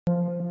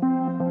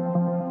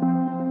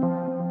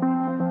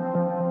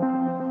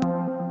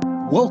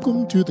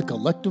Welcome to the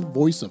Collective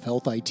Voice of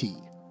Health IT,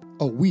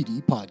 a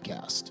WEDI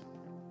podcast.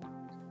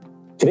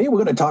 Today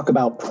we're going to talk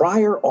about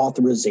prior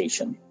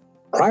authorization.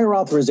 Prior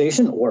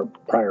authorization, or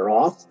prior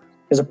auth,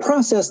 is a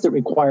process that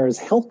requires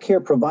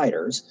healthcare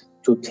providers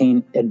to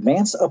obtain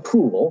advance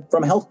approval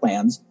from health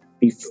plans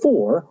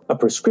before a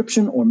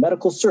prescription or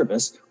medical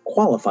service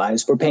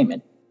qualifies for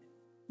payment.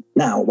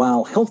 Now,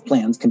 while health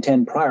plans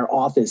contend prior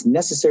auth is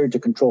necessary to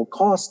control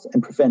costs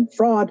and prevent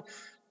fraud,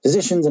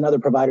 physicians and other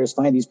providers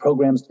find these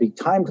programs to be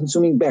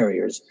time-consuming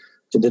barriers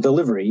to the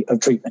delivery of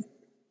treatment.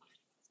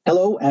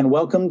 Hello, and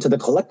welcome to the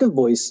Collective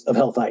Voice of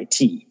Health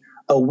IT,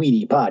 a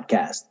WEDI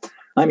podcast.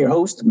 I'm your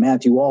host,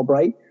 Matthew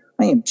Albright.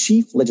 I am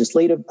Chief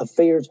Legislative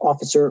Affairs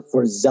Officer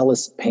for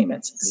Zelis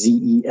Payments,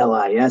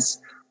 ZELIS.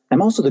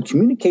 I'm also the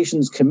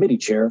Communications Committee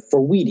Chair for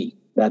WEDI,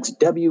 that's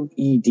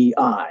WEDI,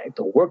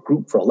 the Work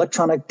Group for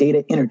Electronic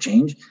Data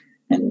Interchange,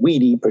 and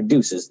WEDI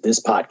produces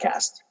this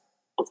podcast.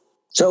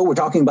 So we're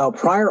talking about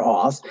prior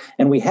auth,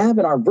 and we have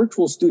in our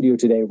virtual studio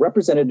today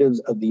representatives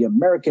of the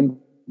American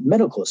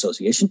Medical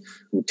Association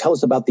who tell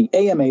us about the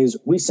AMA's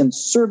recent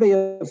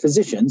survey of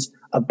physicians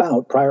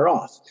about prior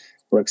auth.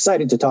 We're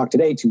excited to talk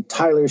today to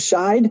Tyler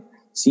Scheid,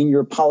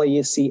 Senior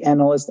Policy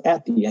Analyst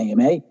at the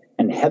AMA,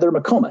 and Heather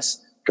McComas,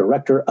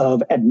 Director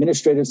of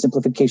Administrative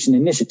Simplification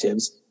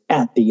Initiatives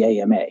at the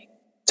AMA.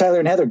 Tyler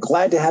and Heather,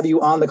 glad to have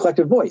you on the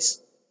Collective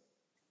Voice.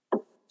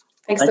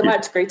 Thanks so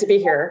much. Great to be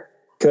here.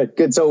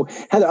 Good. So,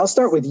 Heather, I'll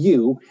start with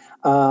you.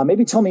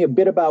 Maybe tell me a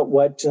bit about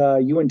what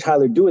you and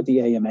Tyler do at the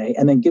AMA,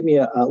 and then give me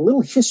a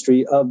little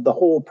history of the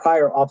whole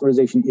prior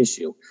authorization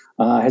issue.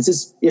 Has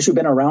this issue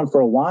been around for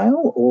a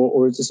while,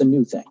 or is this a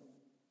new thing?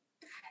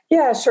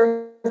 Yeah,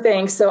 sure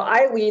thing. So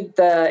I lead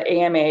the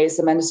AMA's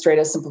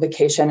Administrative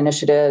Simplification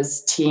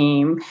Initiatives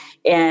team,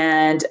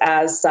 and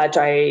as such,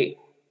 I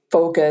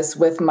focus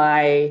with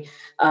my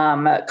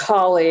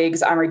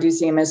colleagues on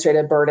reducing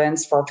administrative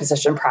burdens for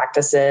physician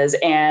practices.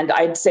 And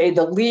I'd say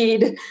the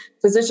lead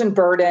physician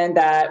burden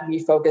that we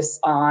focus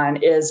on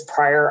is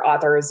prior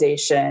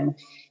authorization.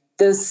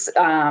 This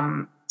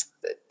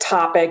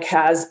topic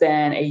has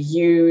been a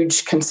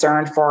huge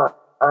concern for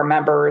our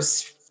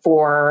members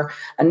for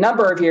a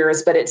number of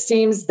years, but it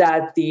seems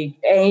that the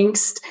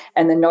angst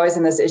and the noise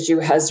in this issue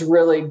has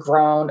really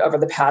grown over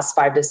the past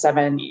 5 to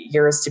 7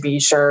 years, to be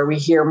sure. We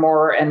hear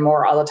more and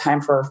more all the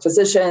time for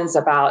physicians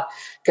about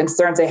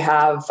concerns they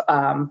have,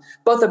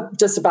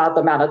 just about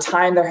the amount of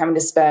time they're having to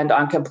spend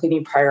on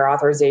completing prior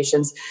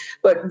authorizations.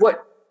 But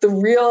what the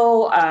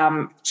real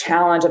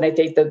challenge, and I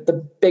think that the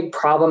big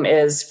problem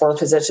is for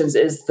physicians,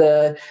 is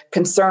the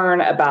concern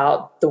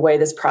about the way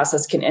this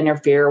process can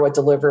interfere with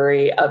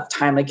delivery of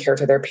timely care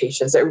to their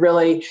patients. It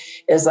really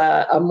is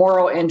a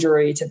moral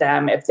injury to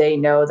them if they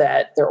know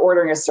that they're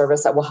ordering a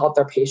service that will help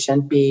their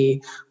patient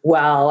be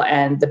well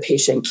and the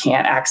patient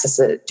can't access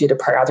it due to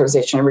prior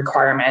authorization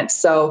requirements.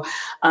 So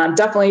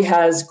definitely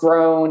has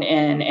grown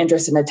in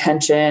interest and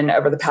attention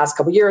over the past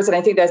couple of years. And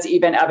I think that's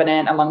even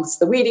evident amongst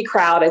the WEDI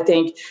crowd. I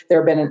think there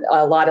have been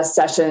a lot of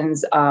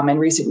sessions in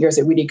recent years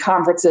at WEDI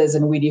conferences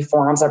and WEDI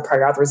forums on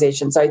prior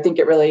authorization. So I think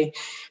it really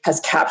has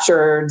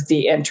captured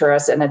the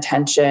interest and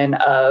attention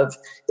of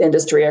the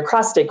industry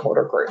across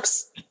stakeholder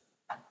groups.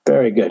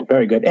 Very good.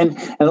 And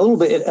a little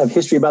bit of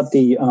history about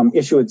the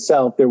issue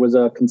itself. There was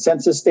a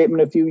consensus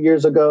statement a few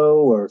years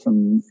ago, or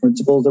some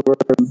principles that were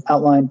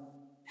outlined.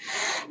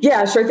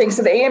 Yeah, sure thing.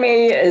 So the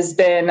AMA has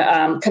been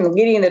kind of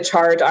leading the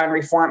charge on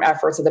reform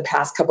efforts of the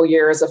past couple of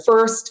years. The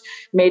first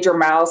major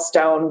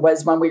milestone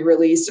was when we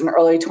released in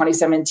early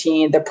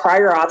 2017 the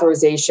prior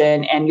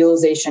authorization and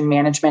utilization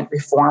management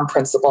reform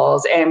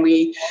principles. And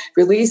we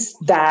released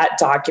that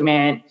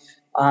document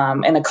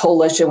in a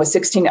coalition with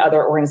 16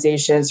 other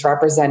organizations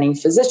representing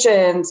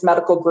physicians,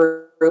 medical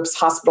groups,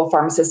 hospital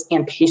pharmacists,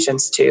 and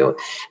patients too.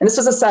 And this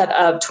was a set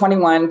of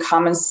 21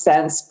 common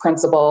sense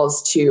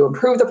principles to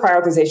improve the prior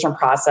authorization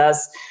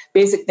process.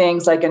 Basic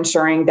things like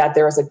ensuring that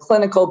there is a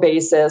clinical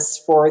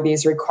basis for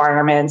these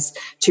requirements,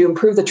 to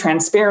improve the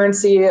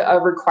transparency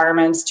of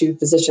requirements to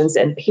physicians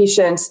and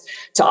patients,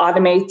 to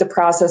automate the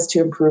process to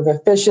improve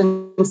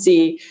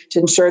efficiency, to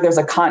ensure there's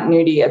a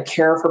continuity of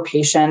care for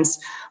patients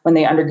when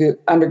they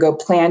undergo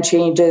plan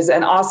changes,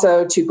 and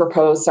also to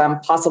propose some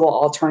possible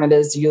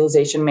alternatives to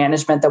utilization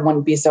management that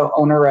wouldn't be so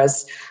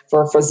onerous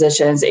for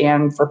physicians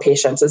and for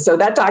patients. And so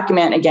that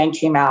document, again,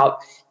 came out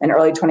in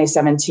early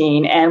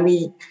 2017, and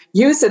we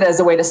used it as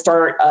a way to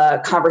start a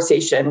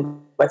conversation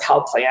with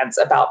health plans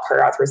about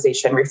prior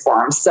authorization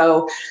reform.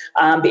 So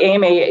the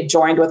AMA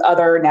joined with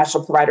other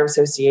national provider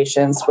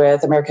associations,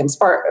 with American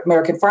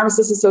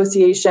Pharmacists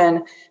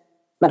Association,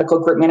 Medical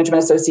Group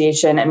Management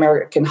Association,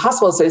 American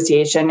Hospital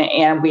Association,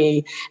 and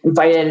we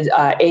invited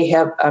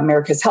AHIP,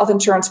 America's Health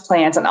Insurance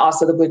Plans, and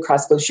also the Blue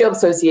Cross Blue Shield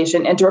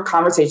Association into a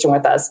conversation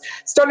with us,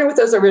 starting with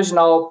those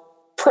original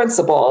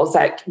principles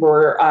that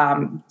were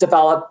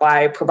developed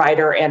by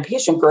provider and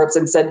patient groups,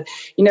 and said,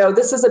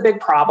 this is a big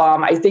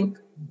problem. I think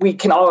we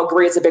can all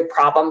agree it's a big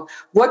problem.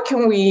 What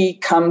can we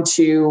come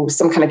to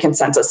some kind of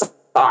consensus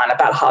on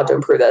about how to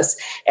improve this.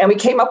 And we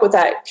came up with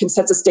that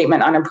consensus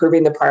statement on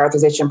improving the prior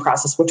authorization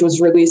process, which was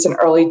released in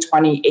early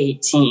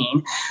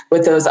 2018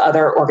 with those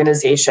other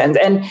organizations.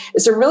 And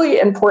it's a really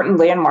important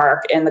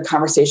landmark in the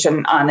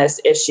conversation on this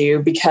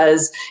issue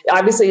because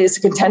obviously it's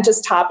a contentious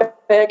topic.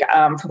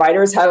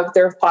 Providers have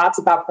their thoughts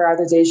about prior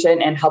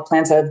authorization and health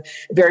plans have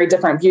a very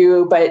different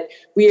view, but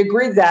we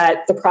agreed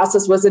that the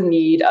process was in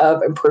need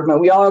of improvement.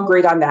 We all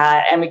agreed on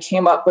that, and we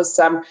came up with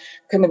some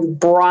kind of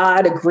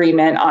broad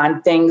agreement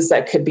on things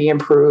that could be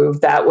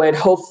improved that would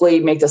hopefully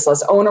make this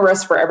less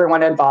onerous for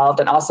everyone involved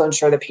and also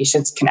ensure that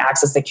patients can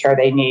access the care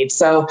they need.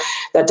 So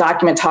that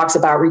document talks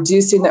about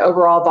reducing the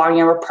overall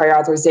volume of prior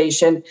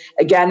authorization,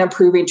 again,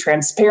 improving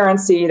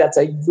transparency, that's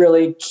a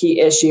really key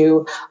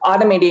issue,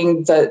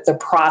 automating the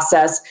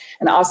process,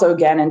 and also,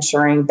 again,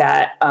 ensuring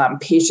that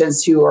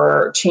patients who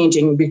are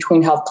changing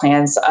between health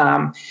plans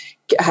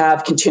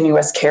have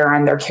continuous care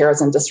and their care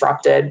isn't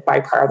disrupted by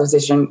prior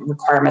authorization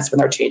requirements when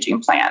they're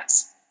changing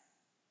plans.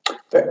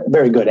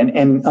 Very good.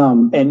 And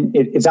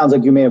it sounds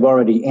like you may have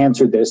already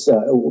answered this,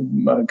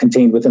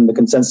 contained within the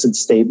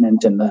consensus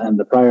statement and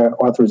the prior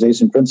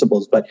authorization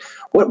principles. But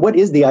what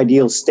is the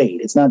ideal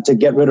state? It's not to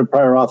get rid of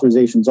prior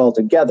authorizations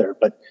altogether,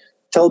 but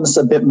tell us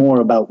a bit more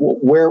about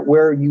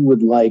where you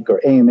would like, or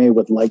AMA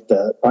would like,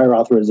 the prior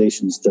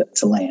authorizations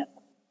to land.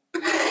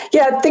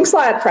 Yeah, thanks a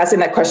lot for asking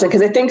that question,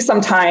 because I think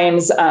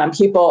sometimes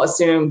people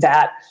assume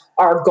that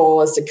our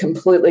goal is to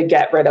completely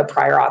get rid of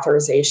prior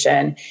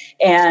authorization.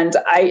 And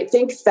I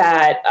think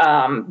that,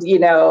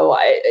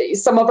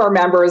 some of our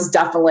members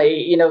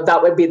definitely,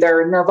 that would be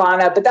their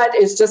nirvana, but that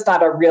is just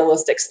not a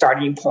realistic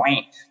starting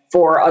point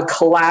for a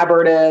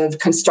collaborative,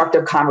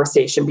 constructive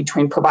conversation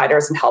between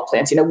providers and health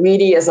plans.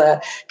 WEDI is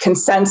a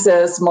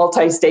consensus,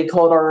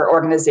 multi-stakeholder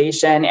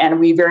organization, and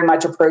we very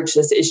much approach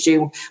this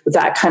issue with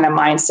that kind of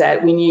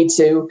mindset. We need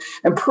to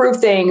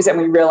improve things, and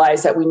we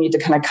realize that we need to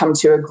kind of come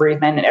to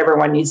agreement, and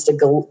everyone needs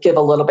to give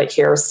a little bit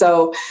here.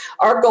 So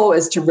our goal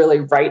is to really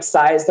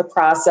right-size the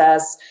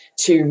process,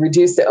 to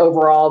reduce the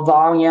overall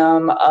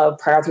volume of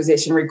prior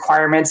authorization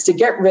requirements, to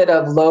get rid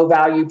of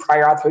low-value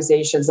prior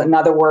authorizations. In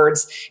other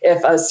words,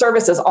 if a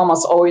service is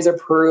almost always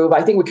approved,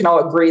 I think we can all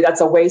agree that's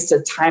a waste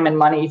of time and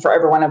money for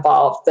everyone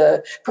involved,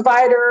 the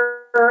provider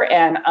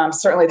and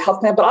certainly the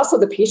health plan, but also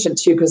the patient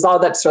too, because all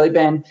that's really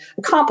been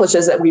accomplished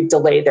is that we've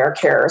delayed their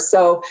care.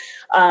 So,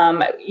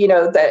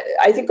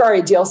 I think our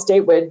ideal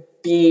state would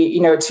be,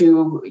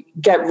 to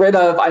get rid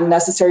of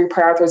unnecessary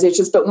prior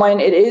authorizations, but when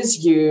it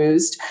is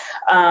used,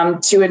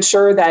 to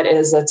ensure that it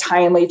is a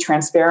timely,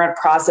 transparent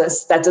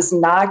process that does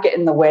not get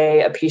in the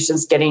way of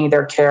patients getting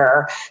their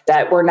care,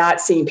 that we're not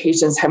seeing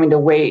patients having to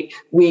wait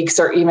weeks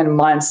or even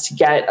months to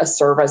get a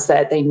service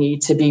that they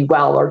need to be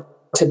well or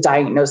to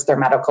diagnose their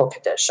medical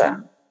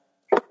condition.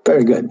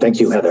 Very good. Thank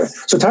you, Heather.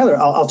 So Tyler,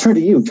 I'll turn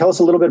to you. Tell us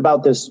a little bit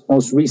about this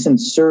most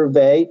recent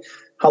survey.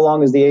 How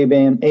long has the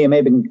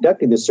AMA been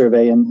conducting this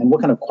survey, and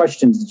what kind of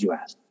questions did you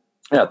ask?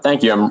 Yeah,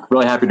 thank you. I'm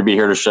really happy to be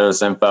here to share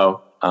this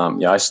info.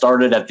 I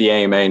started at the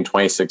AMA in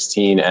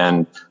 2016,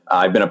 and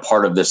I've been a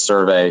part of this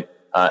survey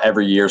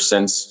every year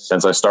since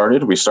I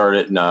started. We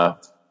started in the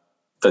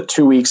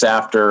 2 weeks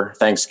after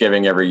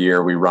Thanksgiving every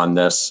year. We run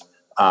this,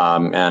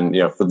 and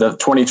for the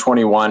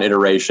 2021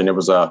 iteration, it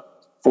was a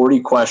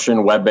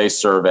 40-question web-based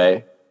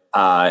survey,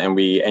 and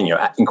we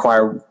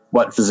inquire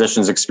what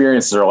physicians'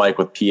 experiences are like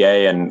with PA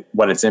and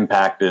what its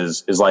impact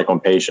is like on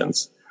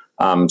patients.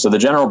 So the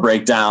general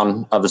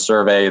breakdown of the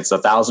survey, it's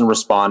 1,000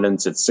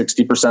 respondents, it's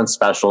 60%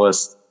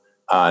 specialists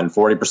and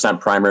 40%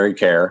 primary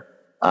care.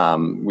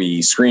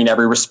 We screen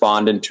every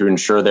respondent to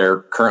ensure they're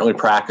currently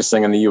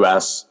practicing in the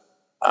U.S.,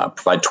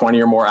 provide 20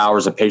 or more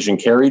hours of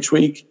patient care each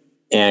week,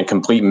 and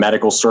complete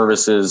medical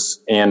services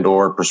and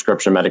or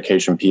prescription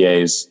medication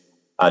PAs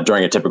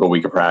during a typical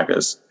week of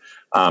practice.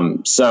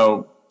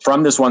 So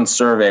from this one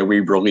survey, we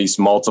released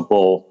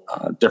multiple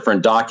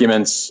different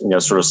documents,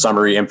 sort of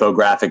summary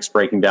infographics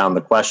breaking down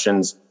the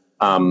questions.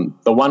 The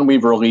one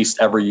we've released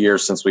every year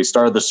since we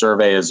started the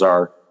survey is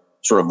our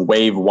sort of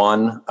wave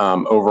one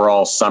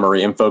overall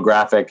summary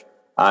infographic.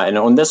 And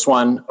on this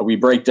one, we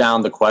break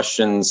down the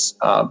questions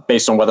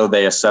based on whether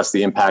they assess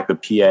the impact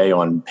of PA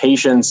on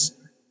patients,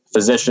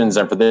 physicians,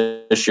 and for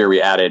this year,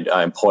 we added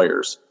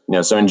employers.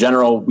 So in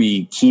general,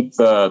 we keep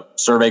the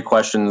survey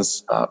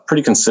questions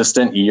pretty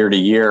consistent year to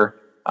year.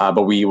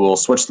 But we will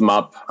switch them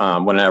up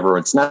whenever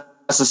it's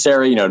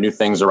necessary. New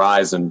things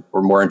arise, and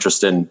we're more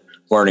interested in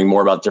learning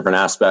more about different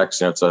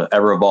aspects. It's an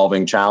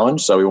ever-evolving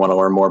challenge, so we want to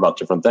learn more about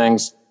different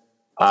things.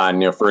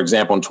 For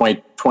example, in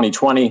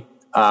 2020,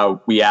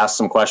 we asked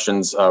some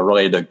questions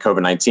related to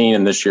COVID-19,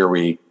 and this year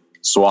we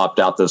swapped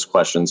out those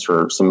questions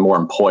for some more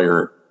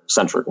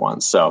employer-centric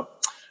ones. So,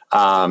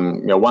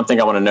 one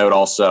thing I want to note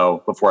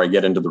also before I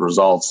get into the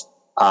results.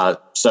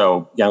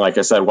 Like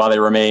I said,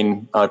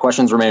 while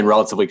questions remain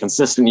relatively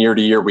consistent year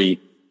to year, we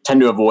tend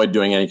to avoid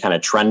doing any kind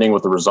of trending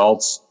with the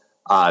results.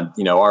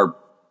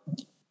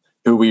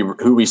 Who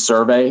we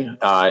survey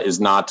is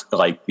not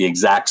like the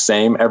exact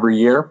same every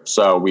year.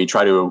 So we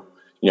try to,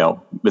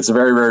 it's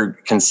very, very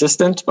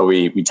consistent, but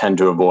we tend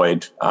to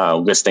avoid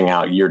listing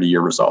out year to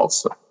year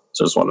results.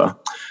 So just want to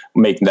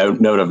make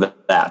note of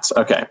that.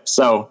 Okay,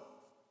 so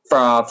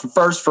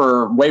first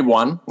for wave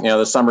one,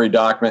 the summary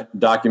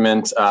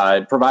document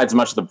it provides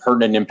much of the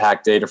pertinent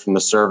impact data from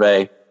the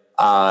survey.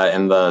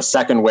 And the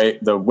second wave,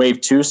 the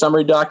wave two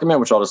summary document,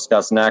 which I'll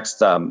discuss next,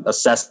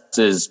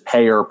 assesses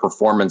payer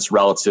performance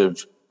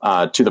relative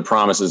to the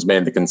promises made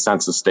in the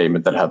consensus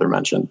statement that Heather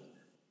mentioned.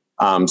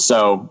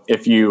 So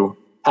if you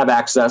have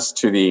access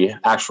to the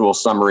actual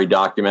summary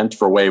document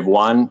for wave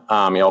one,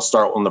 I'll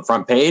start on the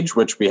front page,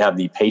 which we have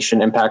the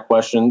patient impact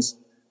questions.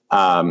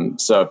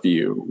 So if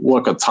you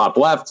look at top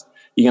left,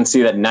 you can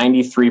see that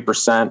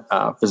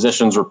 93%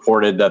 physicians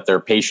reported that their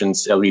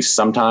patients at least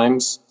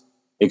sometimes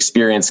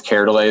experience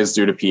care delays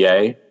due to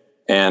PA.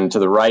 And to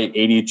the right,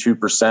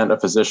 82%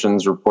 of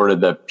physicians reported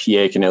that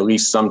PA can at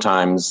least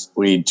sometimes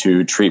lead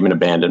to treatment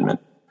abandonment.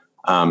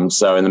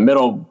 So in the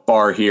middle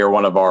bar here,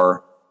 one of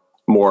our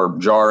more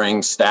jarring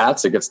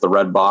stats, it gets the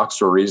red box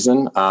for a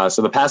reason.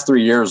 So the past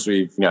 3 years,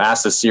 we've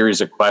asked a series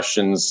of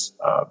questions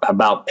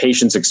about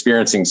patients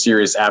experiencing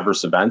serious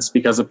adverse events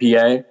because of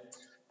PA.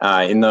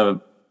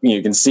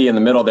 You can see in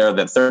the middle there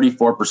that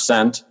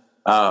 34%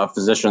 of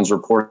physicians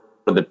report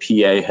that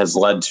PA has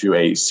led to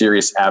a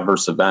serious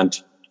adverse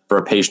event for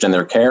a patient in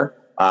their care.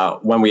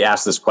 When we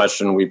ask this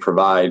question, we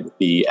provide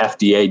the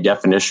FDA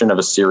definition of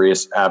a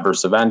serious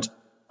adverse event,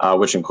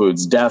 which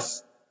includes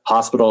death,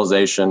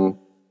 hospitalization,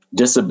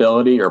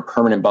 disability or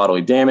permanent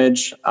bodily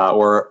damage,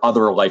 or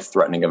other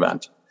life-threatening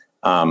event.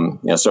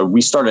 So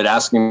we started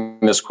asking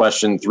this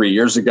question 3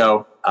 years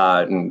ago,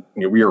 and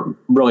we were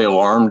really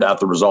alarmed at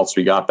the results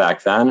we got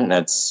back then. And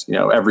it's,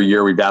 every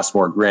year we've asked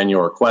more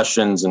granular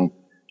questions, and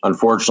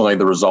unfortunately,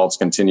 the results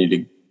continue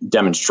to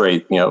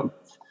demonstrate,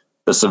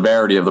 the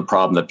severity of the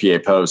problem that PA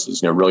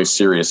poses, really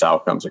serious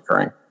outcomes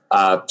occurring.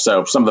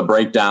 So some of the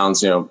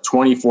breakdowns,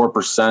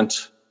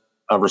 24%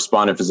 of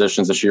respondent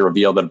physicians this year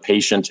revealed that a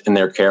patient in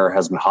their care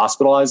has been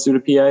hospitalized due to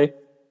PA.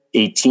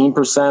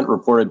 18%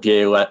 reported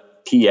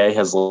PA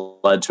has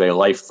led to a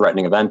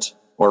life-threatening event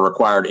or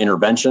required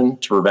intervention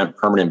to prevent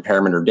permanent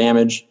impairment or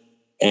damage.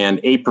 And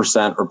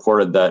 8%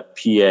 reported that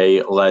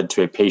PA led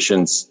to a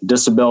patient's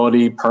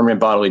disability,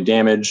 permanent bodily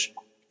damage,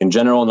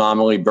 congenital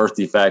anomaly, birth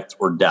defect,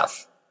 or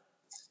death,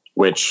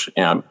 which,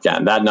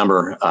 again, that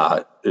number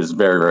is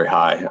very, very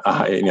high.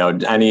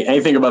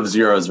 Anything above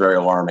zero is very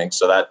alarming.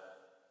 So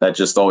that's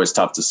just always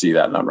tough to see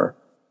that number.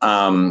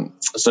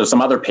 So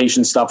some other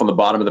patient stuff on the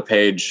bottom of the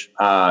page,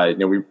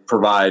 we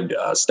provide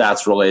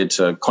stats related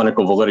to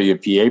clinical validity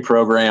of PA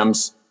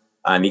programs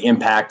and the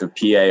impact of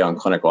PA on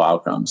clinical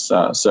outcomes.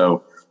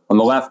 So on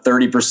the left,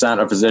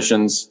 30% of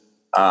physicians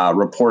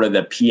reported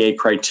that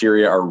PA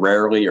criteria are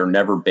rarely or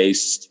never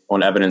based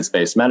on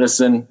evidence-based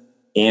medicine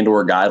and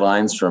or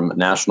guidelines from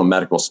national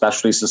medical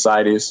specialty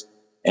societies.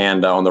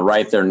 And on the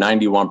right there,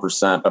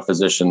 91% of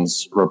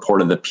physicians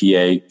reported that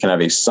PA can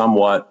have a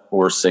somewhat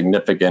or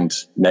significant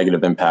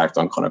negative impact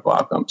on clinical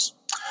outcomes.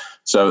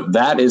 So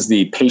that is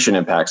the patient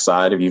impact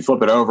side. If you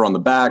flip it over on the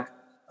back,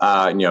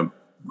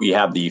 we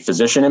have the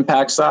physician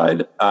impact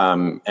side.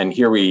 And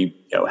here we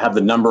have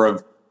the number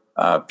of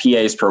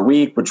PAs per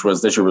week, which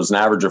this year was an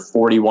average of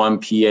 41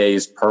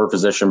 PAs per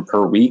physician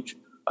per week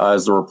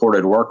as the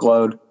reported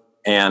workload.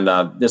 And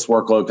this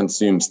workload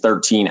consumes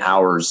 13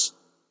 hours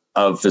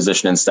of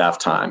physician and staff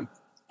time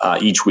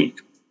each week.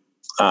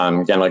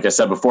 Again, like I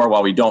said before,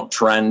 while we don't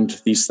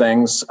trend these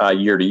things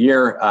year to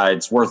year,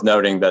 it's worth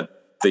noting that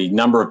the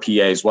number of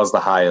PAs was the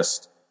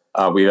highest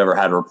we've ever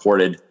had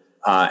reported,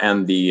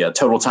 and the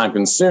total time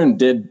consumed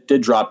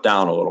did drop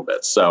down a little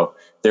bit. So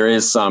there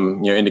is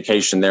some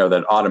indication there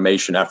that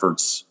automation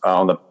efforts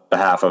on the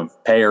behalf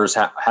of payers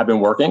have been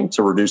working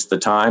to reduce the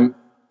time.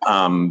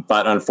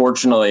 But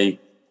unfortunately,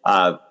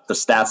 the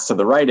stats to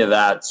the right of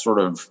that sort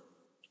of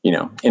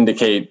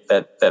indicate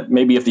that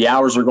maybe if the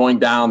hours are going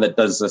down, that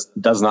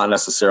does not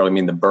necessarily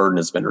mean the burden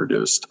has been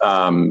reduced.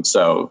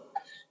 So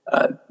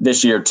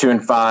this year, 2 in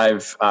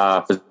 5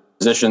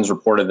 physicians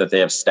reported that they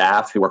have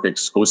staff who work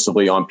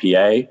exclusively on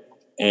PA,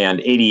 and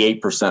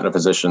 88% of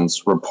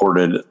physicians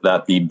reported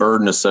that the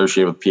burden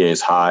associated with PA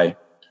is high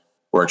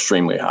or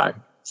extremely high.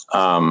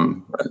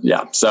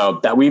 So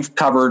that we've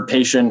covered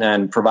patient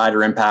and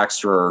provider impacts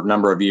for a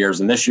number of years,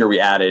 and this year we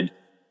added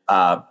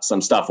some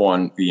stuff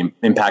on the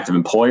impact of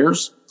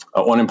employers.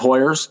 On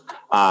employers.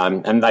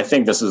 And I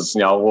think this is,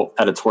 we'll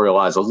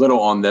editorialize a little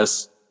on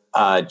this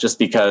just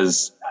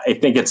because I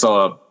think it's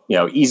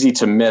easy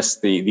to miss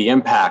the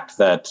impact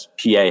that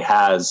PA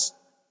has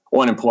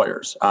on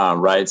employers,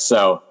 right?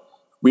 So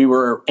we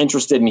were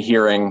interested in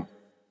hearing,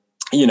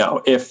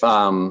 if,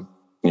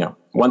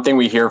 one thing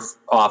we hear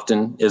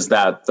often is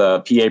that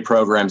the PA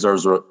programs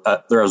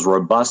they're as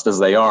robust as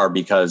they are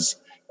because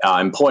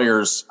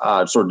employers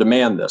sort of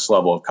demand this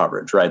level of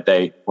coverage, right?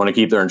 They want to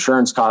keep their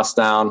insurance costs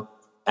down.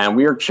 And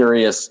we are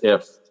curious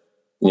if,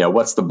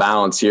 what's the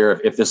balance here,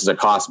 if this is a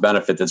cost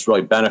benefit that's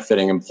really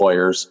benefiting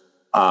employers.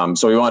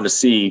 So we wanted to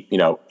see,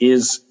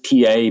 is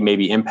PA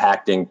maybe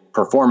impacting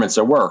performance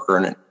at work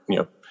or,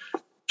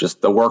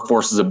 just the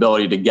workforce's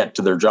ability to get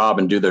to their job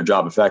and do their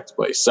job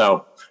effectively.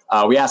 So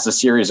we asked a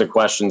series of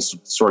questions to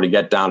sort of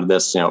get down to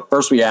this.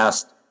 First we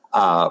asked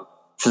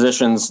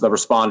physicians that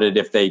responded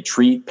if they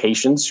treat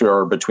patients who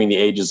are between the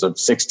ages of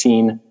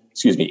 18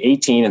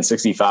 and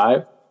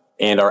 65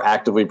 and are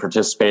actively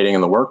participating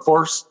in the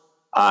workforce.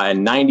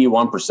 And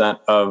 91%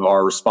 of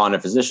our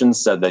respondent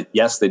physicians said that,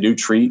 yes, they do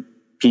treat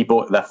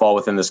people that fall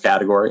within this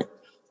category.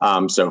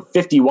 So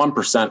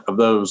 51% of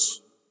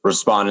those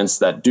respondents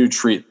that do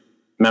treat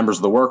members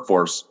of the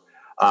workforce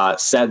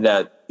said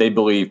that they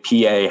believe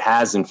PA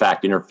has, in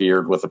fact,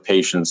 interfered with a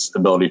patient's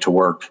ability to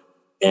work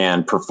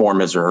and perform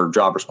his or her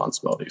job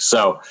responsibilities.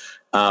 So,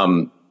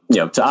 to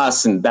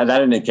us, and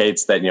that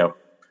indicates that,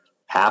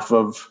 half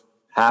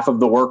of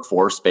the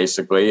workforce,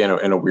 basically,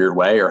 in a weird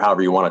way, or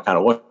however you want to kind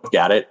of look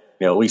at it,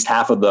 at least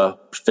half of the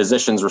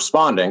physicians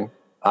responding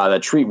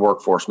that treat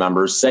workforce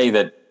members say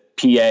that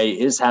PA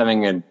is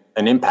having an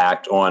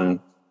impact on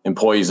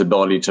employees'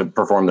 ability to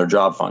perform their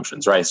job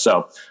functions, right?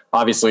 So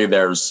obviously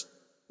there's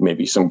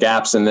maybe some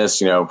gaps in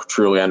this,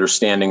 truly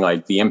understanding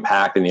like the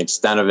impact and the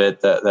extent of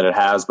it that it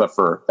has. But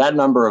for that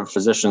number of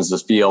physicians to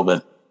feel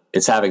that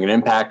it's having an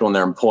impact on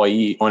their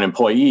employees,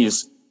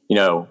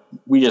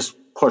 we just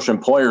push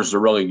employers to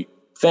really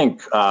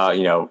think,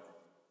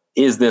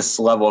 is this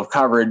level of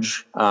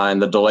coverage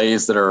and the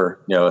delays that are,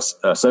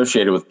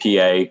 associated with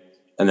PA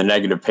and the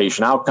negative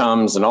patient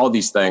outcomes and all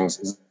these things,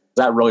 is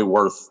that really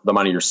worth the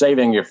money you're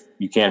saving if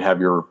you can't have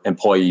your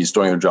employees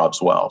doing their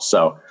jobs well?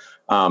 So,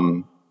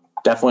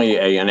 definitely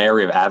an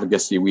area of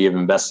advocacy we have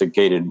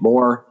investigated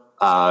more.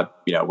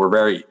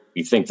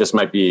 We think this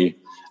might be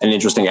an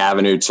interesting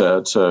avenue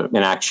to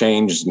enact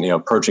change,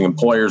 approaching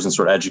employers and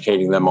sort of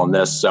educating them on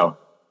this. So,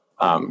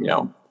 I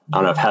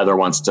don't know if Heather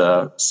wants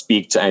to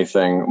speak to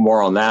anything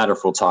more on that, or if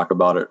we'll talk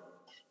about it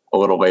a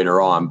little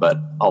later on, but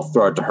I'll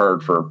throw it to her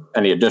for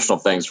any additional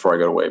things before I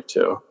go to wave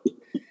two.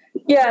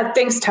 Yeah,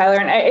 thanks, Tyler.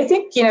 And I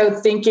think,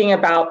 thinking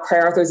about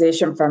prior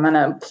authorization from an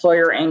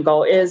employer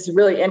angle is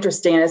really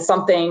interesting. It's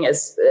something,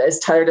 as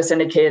Tyler just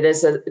indicated,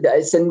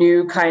 it's a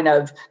new kind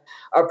of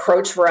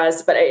approach for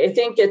us. But I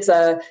think it's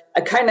a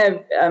kind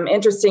of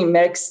interesting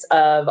mix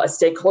of a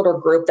stakeholder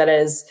group that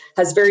has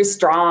very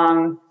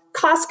strong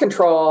cost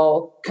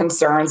control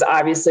concerns.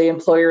 Obviously,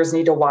 employers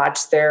need to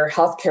watch their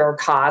healthcare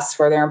costs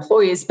for their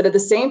employees, but at the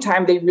same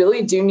time, they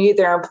really do need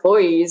their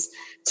employees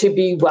to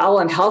be well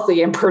and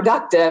healthy and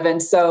productive.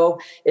 And so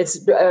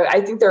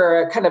I think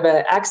they're kind of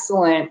an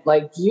excellent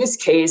use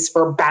case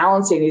for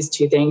balancing these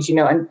two things,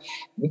 and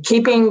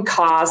keeping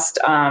cost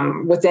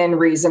within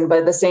reason, but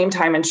at the same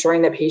time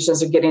ensuring that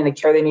patients are getting the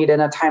care they need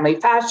in a timely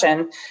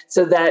fashion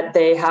so that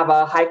they have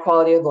a high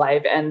quality of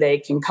life and they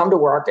can come to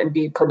work and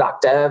be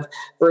productive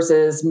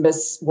versus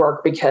miss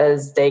work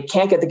because they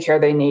can't get the care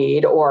they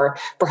need, or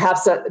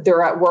perhaps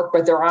they're at work,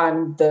 but they're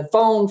on the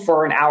phone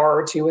for an hour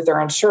or two with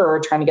their insurer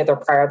trying to get their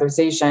prior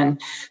authorization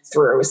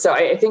through. So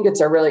I think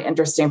it's a really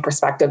interesting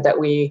perspective that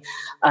we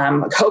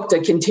hope to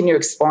continue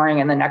exploring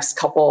in the next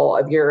couple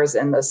of years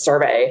in the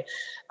survey.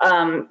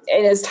 And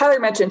as Tyler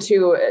mentioned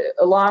too,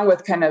 along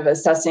with kind of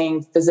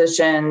assessing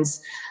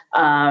physicians'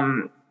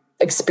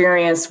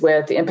 experience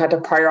with the impact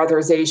of prior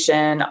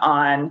authorization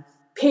on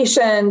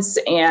patients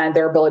and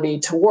their ability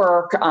to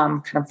work,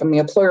 kind of from the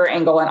employer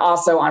angle, and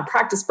also on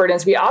practice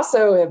burdens, we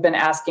also have been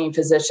asking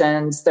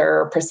physicians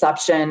their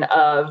perception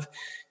of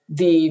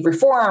the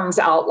reforms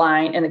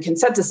outlined in the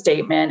consensus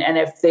statement, and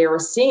if they were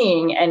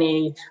seeing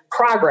any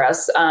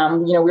progress.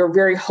 We were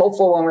very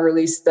hopeful when we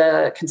released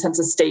the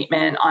consensus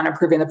statement on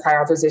improving the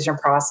prior authorization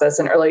process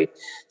in early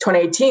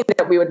 2018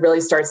 that we would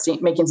really start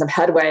making some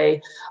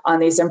headway on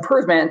these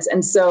improvements.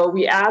 And so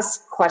we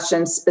asked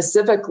questions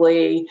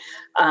specifically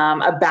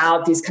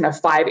about these kind of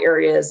 5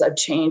 areas of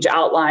change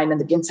outlined in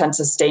the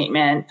consensus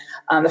statement.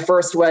 The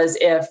first was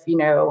if,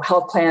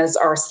 health plans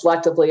are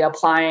selectively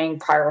applying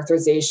prior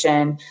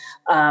authorization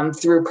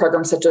through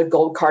programs such as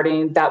gold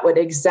carding that would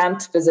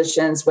exempt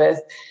physicians with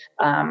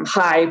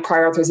high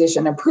prior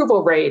authorization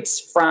approval rates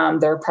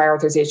from their prior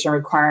authorization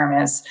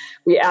requirements.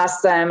 We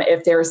asked them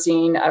if they're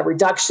seeing a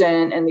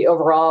reduction in the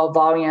overall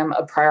volume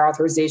of prior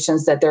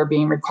authorizations that they're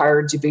being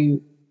required to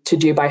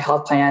do by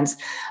health plans.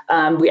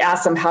 We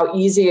asked them how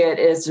easy it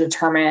is to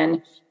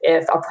determine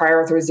if a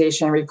prior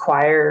authorization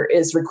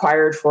is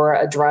required for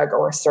a drug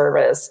or a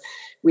service.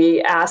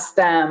 We asked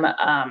them,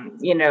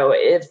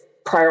 if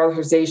prior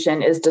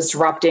authorization is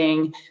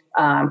disrupting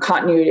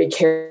continuity of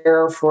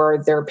care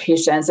for their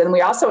patients. And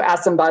we also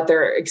asked them about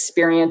their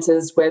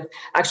experiences with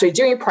actually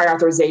doing prior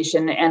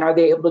authorization, and are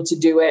they able to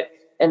do it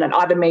in an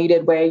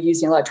automated way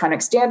using electronic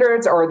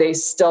standards, or are they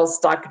still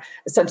stuck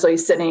essentially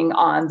sitting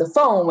on the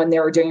phone when they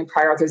were doing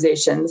prior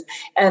authorizations?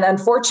 And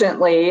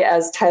unfortunately,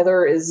 as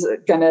Tyler is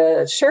going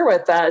to share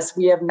with us,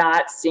 we have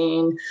not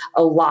seen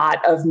a lot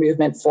of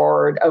movement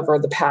forward over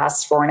the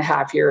past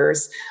 4.5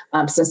 years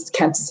since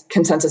the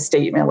consensus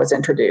statement was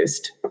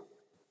introduced.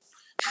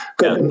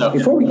 Good.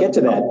 Before we get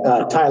to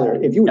that, Tyler,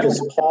 if you would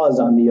just pause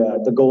on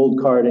the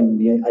gold card and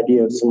the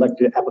idea of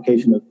selected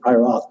application of prior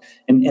auth,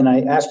 and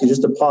I ask you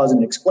just to pause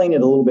and explain it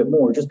a little bit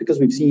more, just because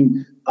we've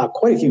seen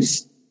quite a few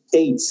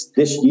states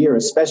this year,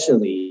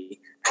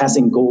 especially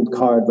passing gold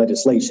card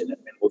legislation, and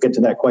we'll get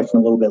to that question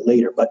a little bit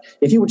later. But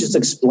if you would just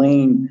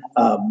explain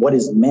what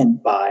is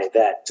meant by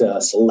that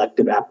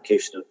selective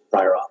application of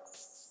prior auth.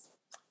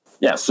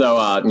 Yeah,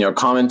 so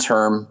common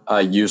term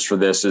used for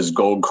this is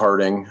gold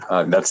carding.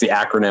 That's the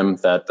acronym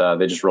that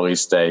they just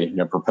released a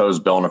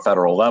proposed bill on a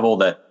federal level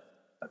that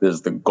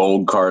is the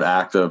Gold Card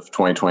Act of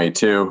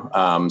 2022.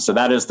 So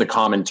that is the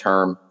common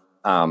term.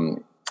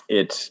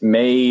 It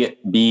may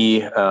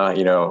be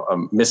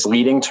a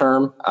misleading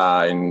term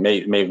and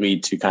may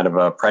lead to kind of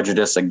a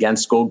prejudice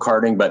against gold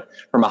carding. But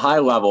from a high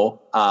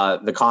level,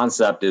 the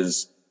concept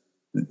is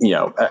the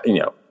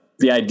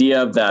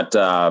idea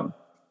that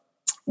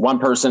one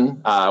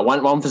person,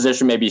 one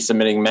physician may be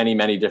submitting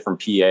many different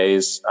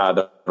PAs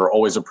that are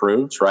always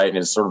approved, right? And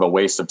it's sort of a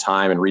waste of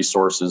time and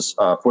resources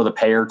for the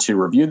payer to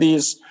review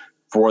these,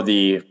 for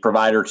the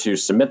provider to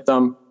submit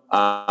them,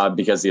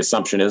 because the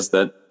assumption is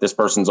that this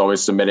person's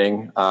always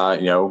submitting,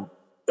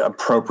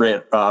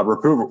 appropriate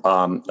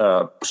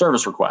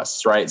service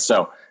requests, right?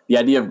 So the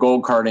idea of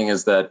gold carding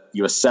is that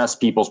you assess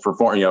people's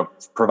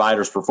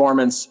providers'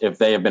 performance if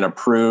they have been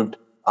approved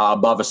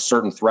above a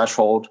certain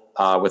threshold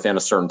within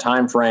a certain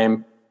time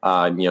frame.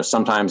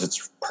 Sometimes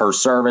it's per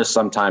service,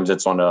 sometimes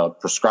it's on a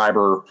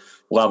prescriber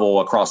level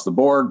across the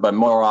board, but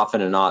more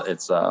often than not,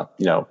 it's a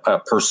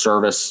per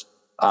service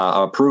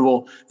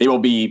approval. They will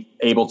be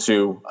able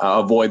to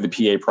avoid the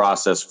PA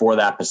process for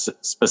that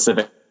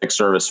specific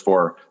service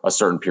for a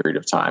certain period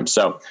of time.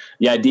 So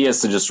the idea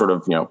is to just sort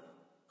of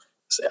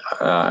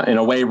in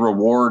a way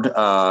reward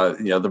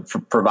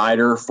the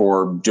provider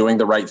for doing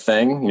the right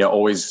thing,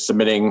 always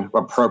submitting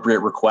appropriate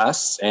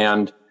requests,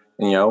 and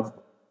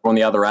on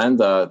the other end,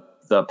 the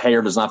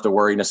payer does not have to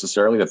worry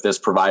necessarily that this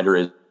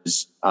provider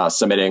is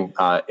submitting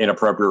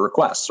inappropriate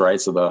requests,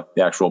 right? So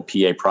the actual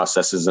PA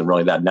process isn't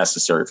really that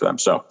necessary for them.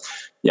 So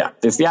yeah,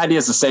 the idea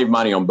is to save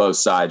money on both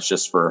sides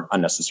just for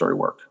unnecessary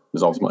work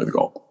is ultimately the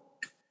goal.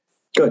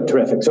 Good,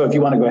 terrific. So if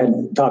you want to go ahead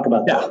and talk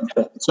about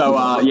that. So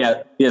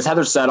as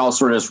Heather said, I'll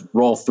sort of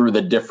roll through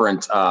the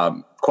different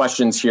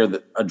questions here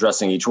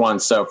addressing each one.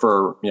 So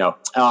for,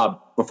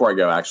 before I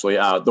go, actually,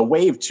 the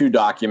Wave 2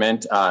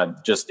 document,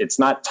 it's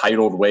not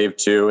titled Wave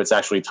 2. It's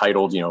actually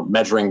titled,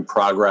 Measuring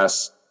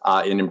Progress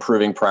in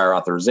Improving Prior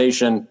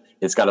Authorization.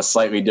 It's got a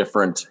slightly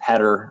different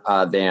header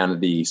than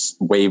the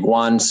Wave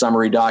 1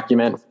 summary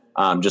document.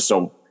 Just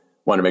so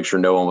want to make sure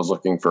no one was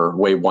looking for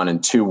Wave 1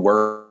 and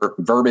 2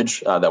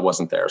 verbiage that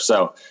wasn't there.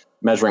 So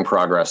measuring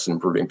progress and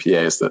improving PA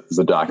is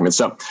the document.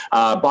 So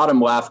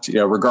bottom left,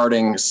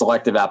 regarding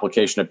selective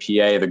application of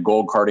PA, the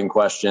gold carding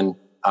question,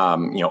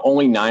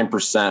 only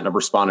 9% of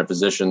respondent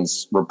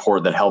physicians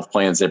report that health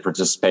plans they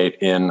participate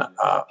in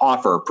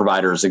offer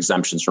providers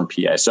exemptions from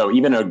PA. So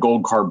even a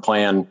gold card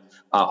plan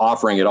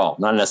offering it all,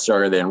 not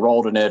necessarily they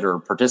enrolled in it or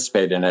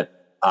participate in it,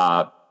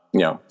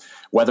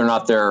 whether or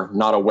not they're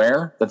not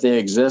aware that they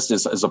exist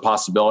is a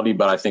possibility.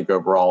 But I think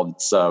overall,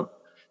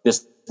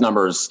 this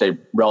number has stayed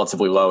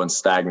relatively low and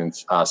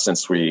stagnant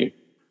since we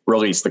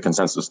released the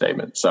consensus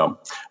statement. So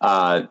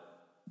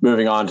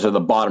moving on to the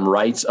bottom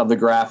right of the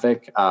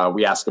graphic,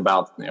 we ask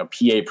about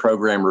PA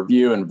program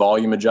review and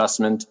volume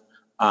adjustment.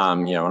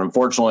 And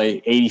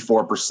unfortunately,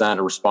 84%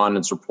 of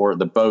respondents report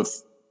that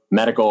both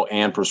medical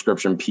and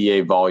prescription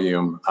PA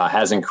volume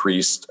has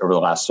increased over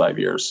the last 5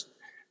 years.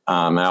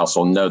 I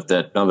also note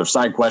that another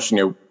side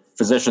question,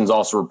 physicians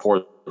also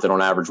report that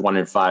on average 1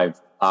 in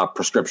 5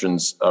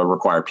 prescriptions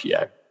require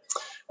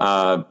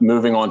PA.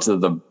 Moving on to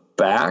the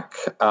back,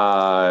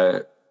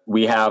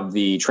 we have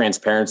the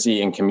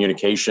transparency and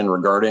communication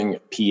regarding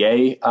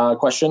PA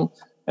question.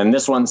 And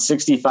this one,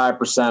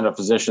 65% of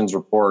physicians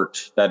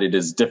report that it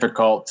is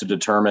difficult to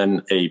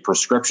determine a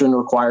prescription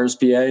requires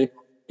PA,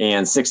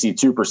 and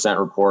 62%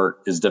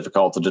 report is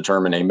difficult to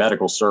determine a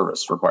medical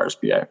service requires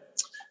PA.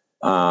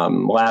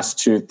 Last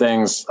two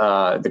things,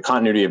 the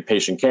continuity of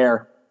patient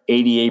care,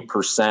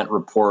 88%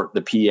 report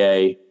the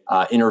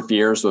PA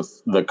interferes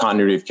with the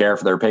continuity of care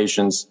for their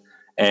patients.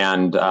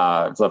 And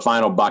the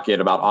final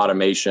bucket about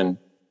automation,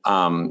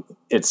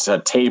 it's a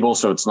table,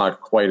 so it's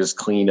not quite as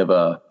clean of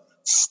a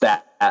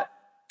stat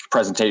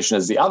presentation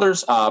as the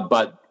others,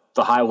 but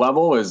the high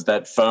level is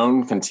that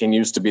phone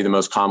continues to be the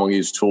most commonly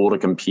used tool to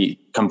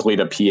complete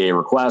a PA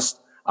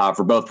request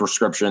for both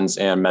prescriptions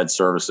and med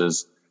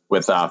services,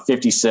 with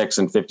 56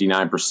 and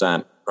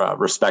 59%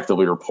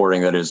 respectively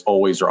reporting that it is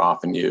always or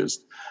often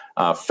used.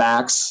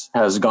 Fax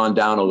has gone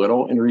down a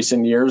little in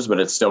recent years, but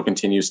it still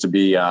continues to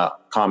be a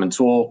common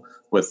tool,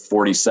 with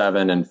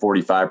 47 and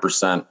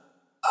 45%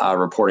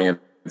 reporting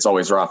it's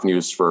always or often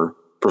used for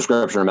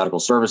prescription or medical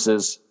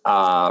services,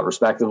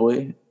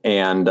 respectively.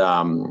 And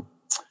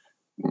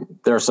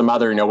there are some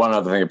other, one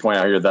other thing to point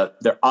out here, that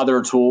there are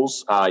other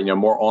tools,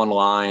 more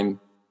online,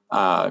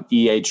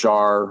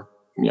 EHR,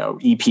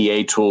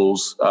 EPA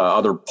tools,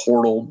 other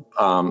portal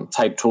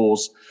type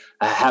tools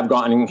have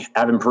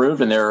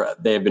improved, and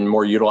they have been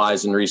more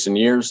utilized in recent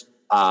years.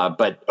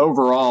 But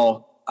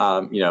overall,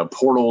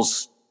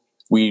 portals,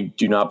 we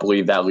do not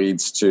believe that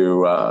leads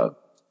to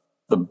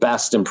the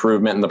best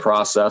improvement in the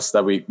process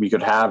that we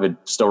could have. It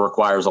still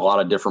requires a lot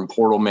of different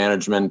portal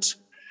management,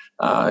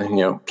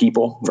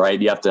 people,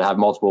 right? You have to have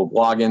multiple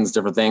logins,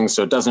 different things.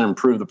 So it doesn't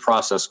improve the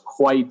process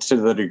quite to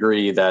the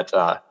degree that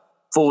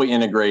fully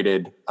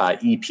integrated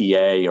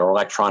EPA or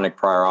electronic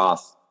prior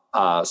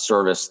auth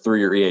service through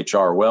your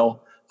EHR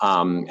will.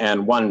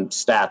 And one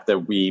stat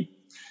that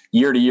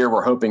year to year,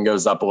 we're hoping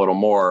goes up a little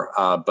more,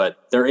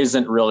 but there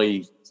isn't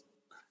really,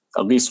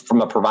 at least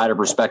from a provider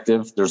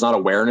perspective, there's not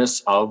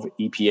awareness of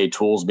EPA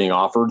tools being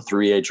offered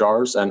through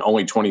EHRs, and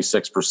only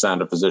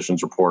 26% of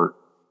physicians report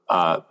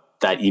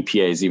that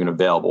EPA is even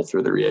available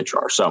through their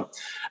EHR. So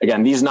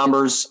again, these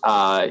numbers,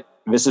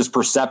 this is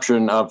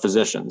perception of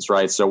physicians,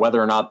 right? So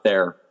whether or not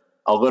they're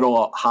a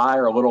little high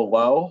or a little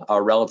low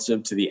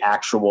relative to the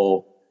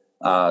actual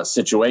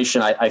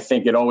situation, I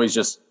think it always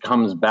just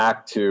comes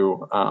back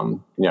to,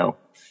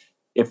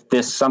 if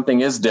this something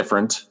is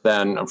different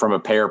than from a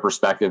payer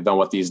perspective than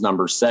what these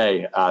numbers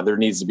say, there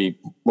needs to be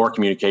more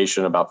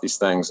communication about these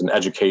things and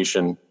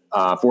education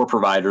for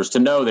providers to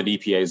know that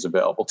EPA is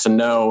available, to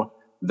know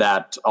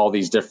that all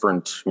these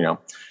different,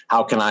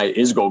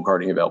 is gold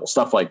carding available,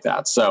 stuff like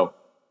that. So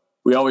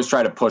we always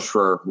try to push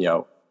for,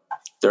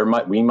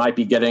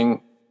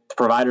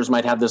 providers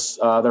might have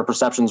their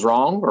perceptions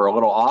wrong or a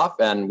little off,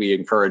 and we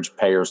encourage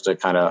payers to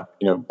kind of,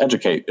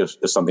 educate if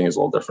something is a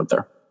little different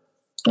there.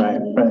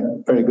 Right.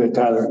 Very good,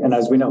 Tyler. And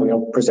as we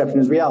know, perception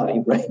is reality,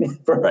 right?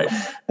 Right.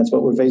 That's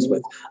what we're faced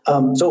with.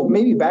 So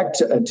maybe back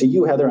to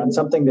you, Heather, on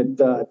something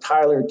that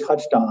Tyler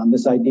touched on,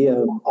 this idea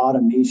of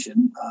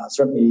automation.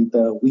 Certainly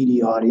the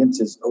Weedy audience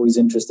is always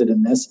interested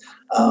in this.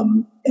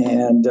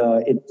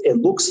 It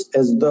looks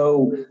as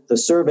though the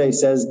survey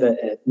says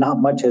that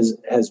not much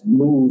has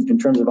moved in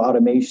terms of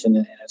automation,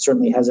 and it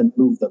certainly hasn't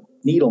moved the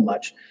needle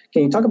much.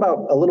 Can you talk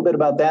about a little bit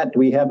about that? Do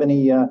we have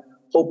any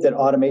hope that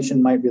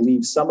automation might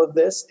relieve some of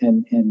this,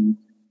 and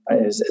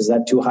is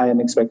that too high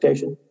an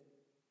expectation?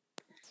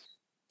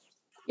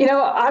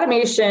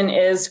 Automation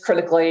is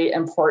critically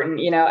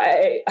important.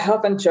 I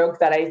often joke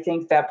that I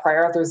think that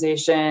prior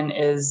authorization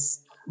is,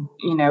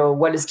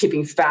 what is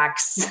keeping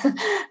fax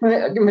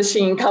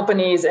machine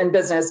companies in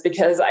business,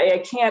 because I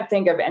can't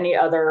think of any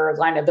other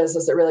line of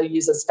business that really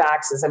uses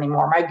faxes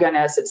anymore. My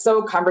goodness, it's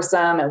so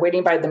cumbersome and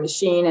waiting by the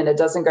machine and it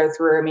doesn't go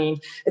through. I mean,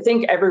 I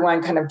think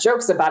everyone kind of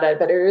jokes about it,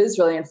 but it is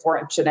really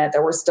unfortunate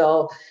that we're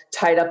still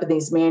tied up in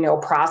these manual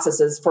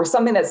processes for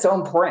something that's so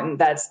important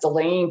that's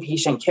delaying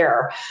patient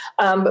care.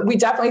 But we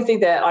definitely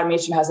think that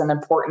automation has an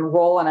important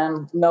role, and I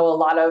know a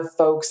lot of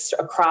folks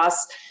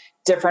across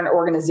different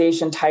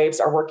organization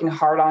types are working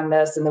hard on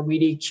this in the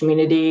Weedy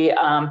community.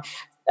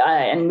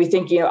 And we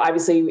think,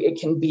 obviously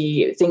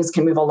things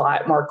can move a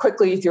lot more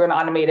quickly through an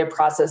automated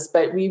process,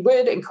 but we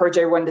would encourage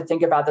everyone to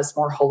think about this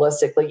more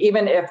holistically,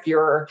 even if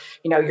your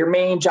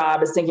main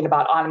job is thinking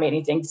about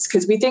automating things,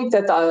 because we think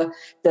that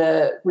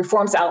the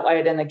reforms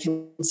outlined in the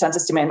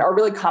consensus demand are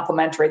really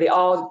complementary. They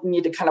all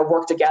need to kind of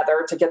work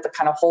together to get the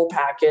kind of whole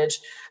package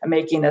of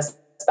making this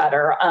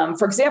better.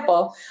 For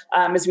example,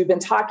 as we've been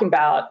talking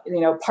about,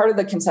 part of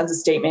the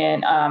consensus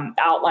statement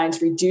outlines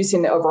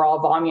reducing the overall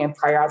volume of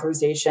prior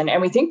authorization.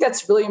 And we think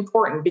that's really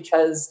important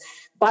because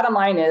bottom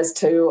line is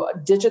to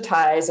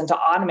digitize and to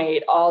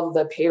automate all of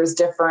the payers'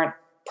 different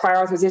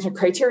prior authorization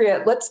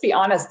criteria. Let's be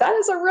honest, that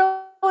is a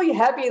really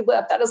heavy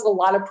lift. That is a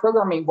lot of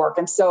programming work.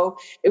 And so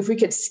if we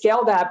could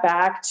scale that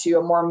back to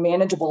a more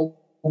manageable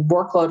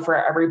workload for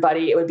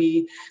everybody, it would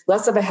be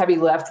less of a heavy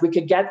lift. We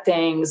could get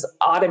things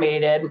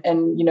automated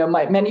and,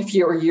 many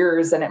fewer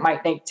years than it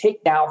might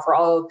take now for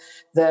all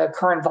the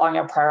current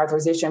volume of prior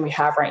authorization we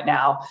have right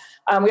now.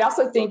 We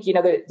also think,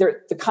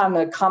 the kind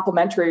of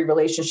complementary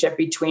relationship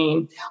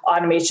between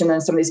automation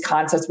and some of these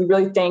concepts. We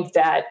really think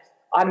that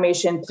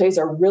automation plays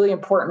a really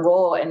important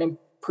role in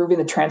improving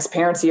the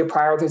transparency of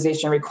prior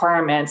authorization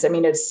requirements. I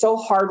mean, it's so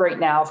hard right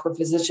now for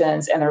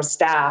physicians and their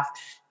staff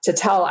to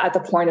tell at the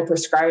point of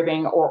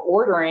prescribing or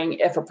ordering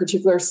if a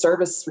particular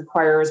service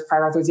requires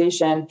prior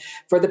authorization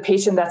for the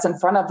patient that's in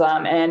front of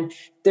them. And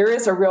there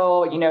is a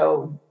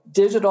real,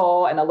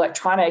 digital and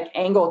electronic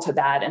angle to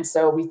that. And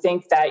so we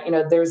think that,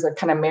 there's a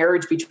kind of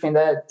marriage between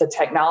the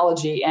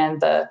technology and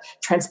the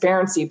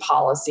transparency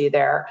policy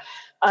there.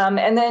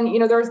 And then,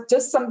 there's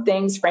just some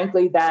things,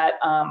 frankly, that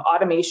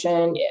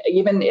automation,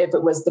 even if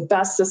it was the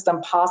best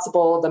system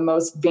possible, the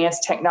most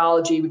advanced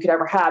technology we could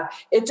ever have,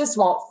 it just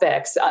won't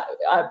fix.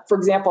 For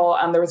example,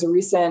 there was a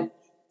recent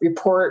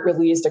report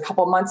released a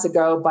couple months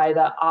ago by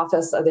the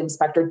Office of the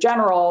Inspector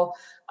General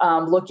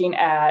looking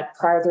at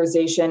prior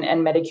authorization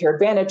and Medicare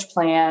Advantage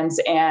plans.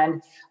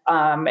 And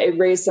it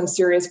raised some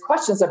serious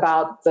questions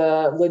about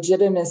the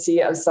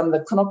legitimacy of some of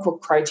the clinical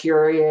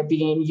criteria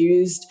being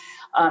used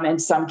in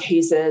some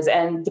cases.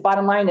 And the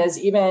bottom line is,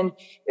 even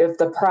if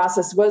the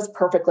process was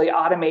perfectly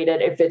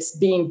automated, if it's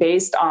being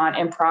based on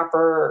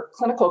improper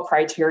clinical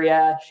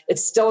criteria,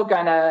 it's still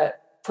going to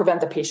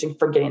prevent the patient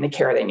from getting the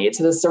care they need.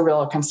 So this is a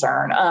real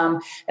concern.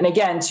 And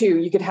again, too,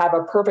 you could have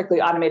a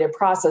perfectly automated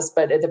process,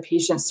 but if the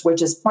patient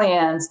switches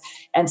plans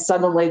and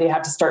suddenly they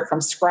have to start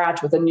from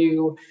scratch with a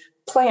new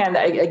plan,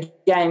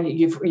 again,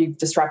 you've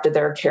disrupted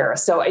their care.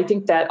 So I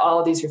think that all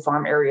of these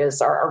reform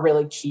areas are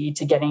really key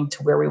to getting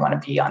to where we want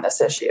to be on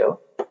this issue.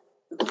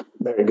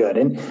 Very good.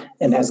 And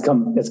it's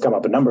come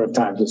up a number of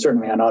times, but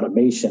certainly on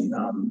automation,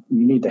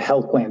 you need the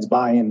health plans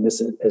buy in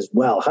this as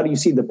well. How do you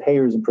see the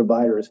payers and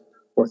providers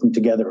working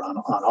together on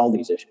all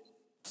these issues?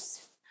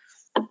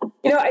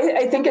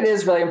 I think it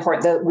is really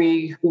important that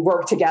we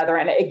work together.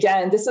 And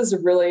again, this is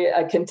really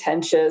a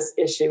contentious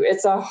issue.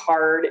 It's a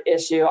hard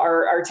issue.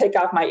 Our take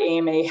off my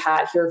AMA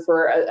hat here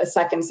for a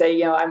second,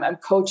 say, I'm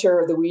co-chair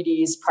of the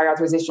WEDI's prior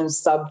authorization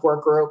sub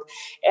work group.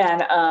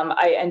 And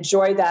I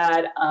enjoy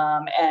that.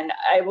 And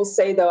I will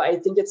say, though, I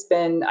think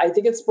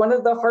it's one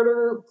of the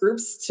harder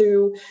groups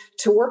to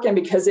work in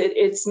because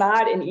it's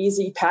not an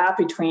easy path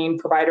between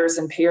providers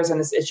and payers on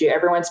this issue.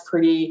 Everyone's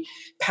pretty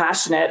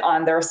passionate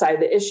on their side of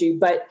the issue.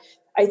 But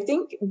I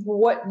think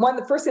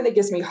the first thing that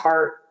gives me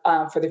heart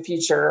for the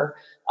future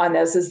on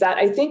this is that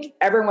I think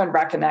everyone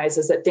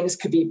recognizes that things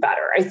could be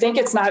better.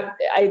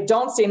 I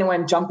don't see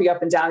anyone jumping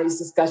up and down these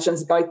discussions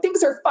and going,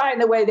 things are fine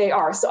the way they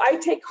are. So I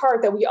take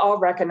heart that we all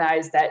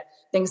recognize that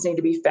things need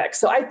to be fixed.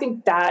 So I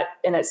think that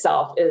in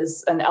itself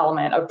is an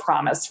element of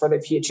promise for the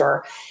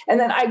future. And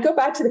then I go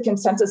back to the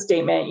consensus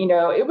statement.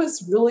 It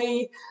was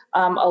really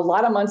a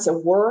lot of months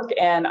of work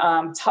and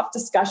tough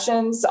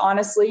discussions,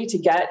 honestly, to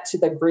get to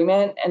the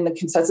agreement and the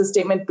consensus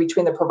statement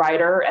between the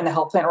provider and the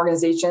health plan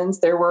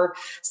organizations. There were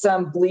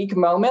some bleak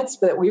moments,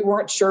 but we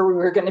weren't sure we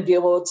were going to be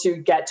able to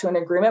get to an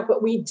agreement,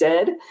 but we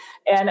did.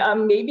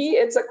 And maybe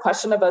it's a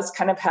question of us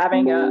kind of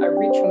having a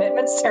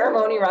recommitment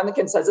ceremony around the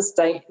consensus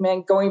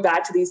statement, going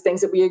back to these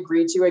things that we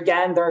agreed to.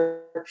 Again,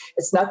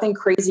 it's nothing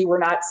crazy. We're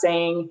not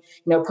saying,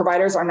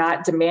 providers are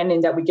not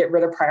demanding that we get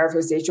rid of prior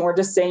authorization. We're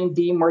just saying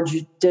be more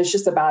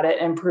judicious about it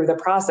and improve the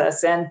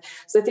process. And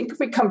so I think if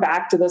we come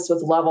back to this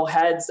with level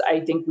heads,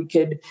 I think we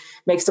could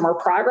make some more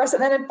progress.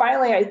 And then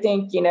finally, I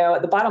think,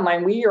 at the bottom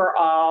line, we are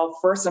all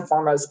first and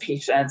foremost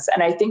patients.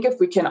 And I think if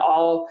we can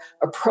all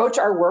approach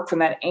our work from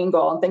that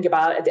angle and think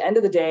about at the end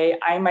of the day,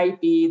 I might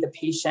be the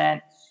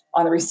patient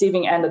on the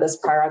receiving end of this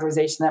prior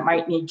authorization that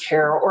might need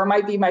care, or it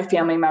might be my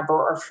family member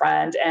or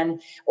friend,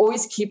 and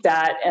always keep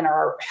that in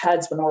our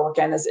heads when we're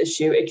working on this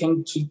issue. It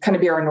can kind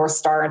of be our North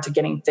Star into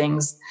getting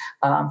things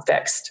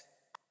fixed.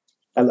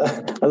 I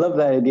love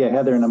that idea,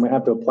 Heather, and I'm going to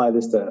have to apply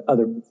this to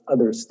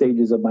other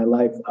stages of my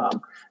life,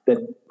 that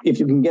if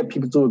you can get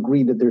people to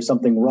agree that there's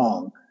something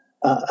wrong,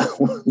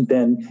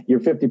 then you're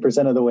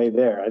 50% of the way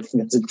there. I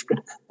think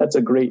that's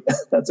a great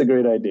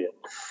idea.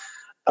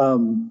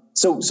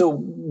 So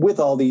with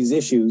all these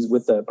issues,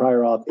 with the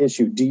prior auth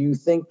issue, do you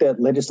think that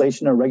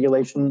legislation or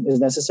regulation is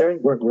necessary?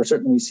 We're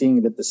certainly seeing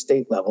it at the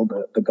state level,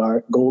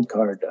 the gold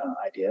card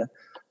idea.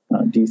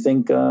 Do you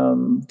think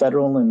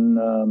federal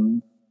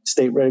and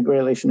state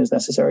regulation is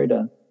necessary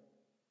to?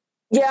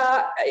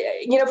 Yeah,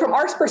 from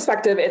our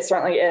perspective, it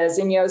certainly is.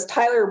 And, as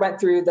Tyler went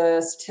through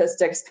the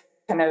statistics,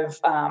 kind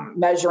of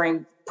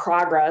measuring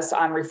progress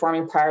on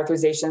reforming prior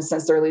authorization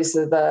since the release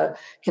of the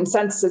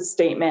consensus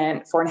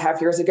statement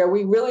 4.5 years ago,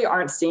 we really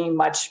aren't seeing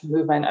much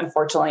movement,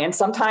 unfortunately. And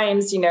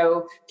sometimes,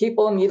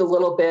 people need a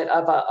little bit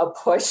of a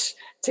push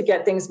to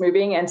get things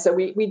moving. And so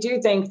we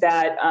do think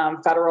that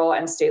federal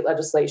and state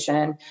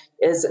legislation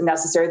is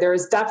necessary. There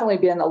has definitely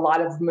been a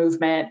lot of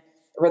movement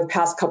over the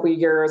past couple of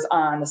years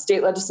on the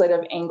state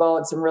legislative angle,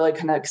 and some really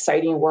kind of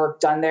exciting work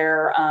done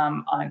there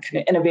on kind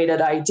of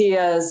innovative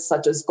ideas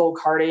such as gold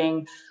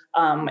carding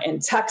in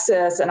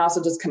Texas, and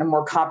also just kind of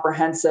more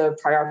comprehensive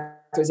prior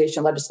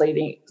authorization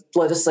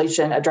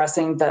legislation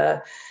addressing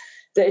the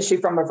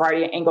issue from a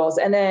variety of angles.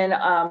 And then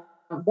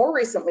more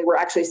recently, we're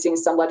actually seeing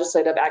some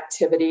legislative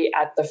activity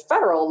at the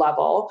federal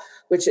level,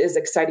 which is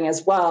exciting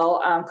as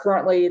well.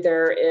 Currently,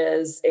 there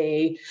is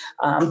a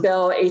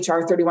bill,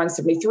 H.R.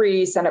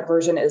 3173, Senate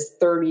version is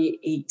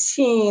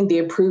 3018, the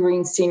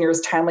Improving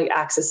Seniors Timely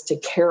Access to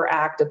Care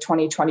Act of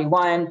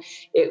 2021.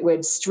 It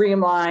would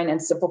streamline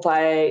and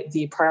simplify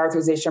the prior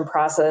authorization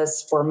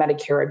process for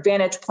Medicare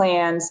Advantage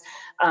plans,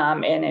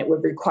 and it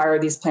would require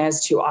these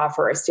plans to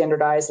offer a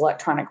standardized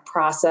electronic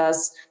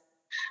process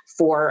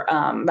for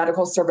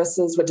medical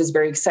services, which is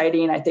very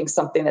exciting. I think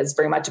something that's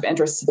very much of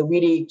interest to the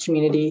WEDI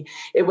community.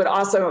 It would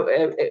also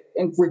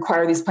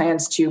require these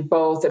plans to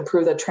both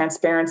improve the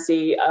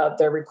transparency of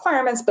their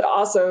requirements, but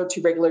also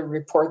to regularly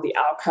report the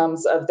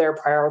outcomes of their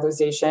prior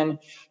authorization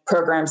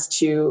programs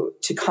to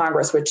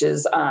Congress, which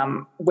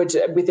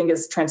we think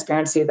is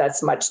transparency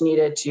that's much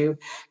needed to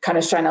kind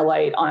of shine a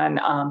light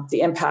on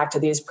the impact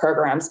of these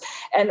programs.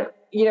 And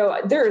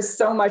there is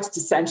so much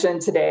dissension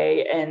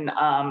today in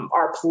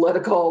our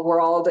political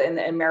world in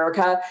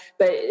America,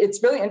 but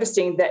it's really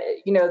interesting that,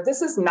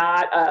 this is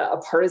not a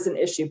partisan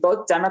issue.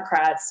 Both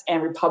Democrats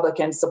and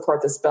Republicans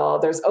support this bill.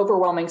 There's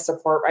overwhelming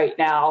support right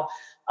now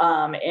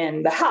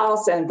in the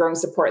House and growing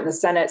support in the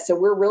Senate. So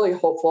we're really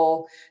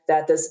hopeful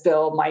that this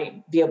bill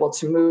might be able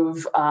to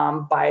move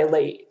by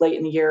late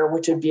in the year,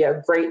 which would be a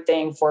great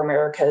thing for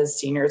America's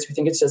seniors. We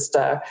think it's just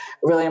a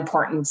really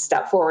important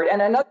step forward.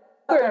 And another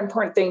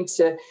important thing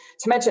to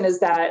mention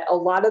is that a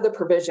lot of the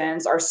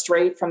provisions are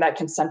straight from that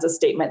consensus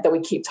statement that we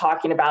keep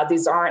talking about.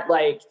 These aren't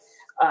like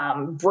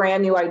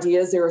brand new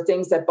ideas. There are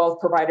things that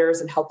both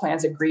providers and health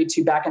plans agreed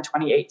to back in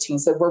 2018.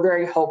 So we're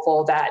very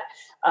hopeful that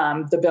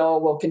the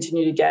bill will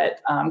continue to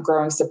get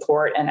growing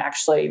support and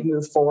actually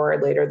move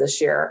forward later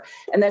this year.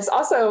 And there's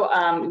also,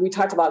 we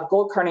talked about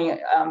gold carding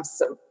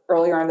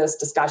earlier in this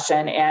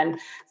discussion, and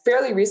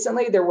fairly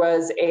recently there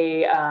was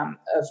a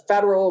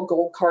federal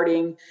gold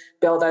carding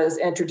bill that was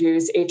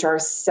introduced, HR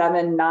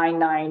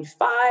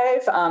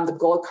 7995, the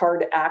Gold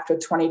Card Act of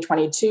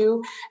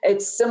 2022.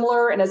 It's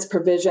similar in its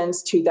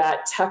provisions to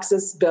that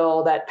Texas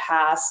bill that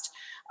passed.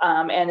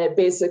 And it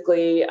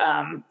basically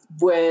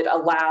would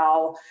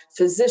allow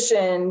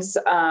physicians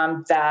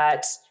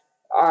that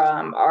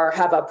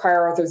have a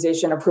prior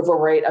authorization approval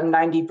rate of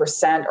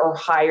 90% or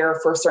higher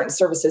for certain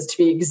services to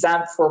be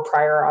exempt for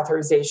prior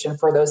authorization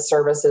for those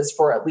services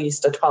for at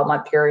least a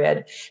 12-month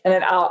period. And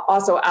it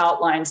also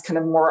outlines kind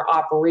of more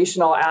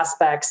operational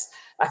aspects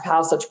of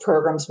how such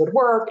programs would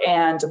work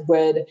and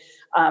would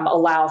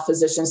allow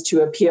physicians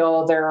to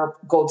appeal their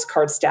gold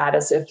card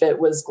status if it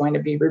was going to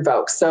be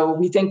revoked. So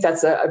we think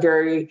that's a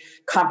very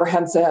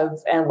comprehensive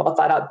and well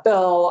thought out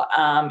bill,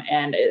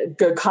 and a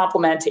good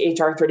complement to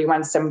HR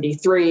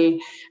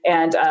 3173.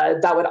 And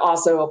that would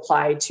also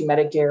apply to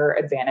Medicare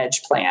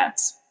Advantage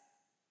plans.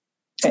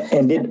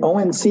 And did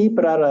ONC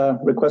put out a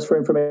request for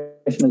information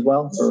as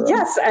well?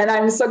 Yes, and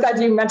I'm so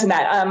glad you mentioned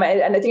that.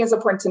 And I think it's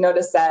important to note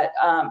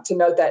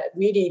that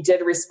WEDI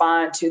did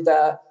respond to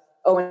the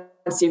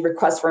ONC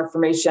request for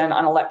information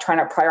on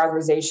electronic prior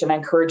authorization. I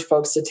encourage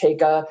folks to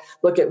take a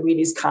look at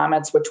WEDI's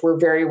comments, which were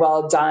very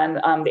well done.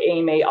 The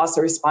AMA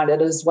also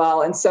responded as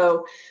well. And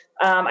so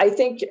I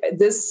think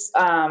this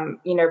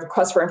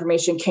request for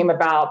information came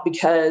about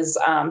because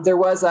there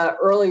was an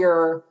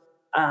earlier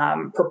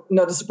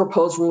notice of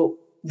proposed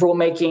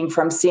rulemaking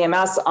from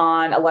CMS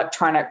on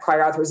electronic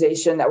prior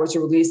authorization that was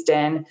released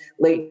in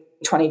late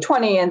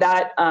 2020, and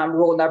that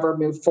rule never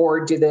moved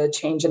forward due to the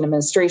change in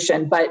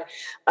administration. But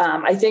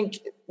I think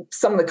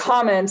some of the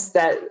comments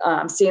that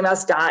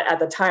CMS got at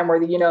the time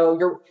were,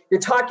 you're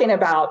talking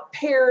about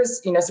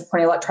payers,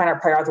 supporting electronic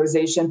prior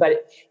authorization,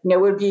 but it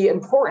would be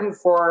important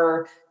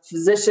for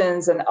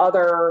physicians and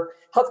other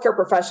healthcare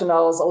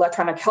professionals,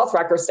 electronic health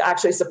records to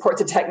actually support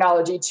the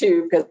technology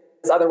too, because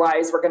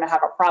otherwise we're going to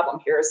have a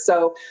problem here.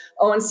 So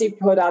ONC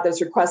put out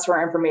this request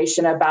for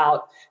information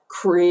about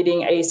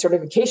creating a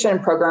certification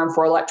program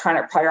for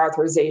electronic prior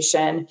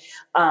authorization,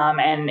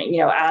 and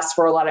asked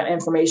for a lot of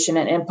information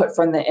and input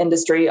from the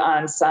industry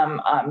on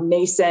some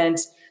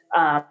nascent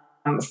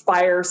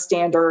FHIR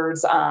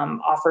standards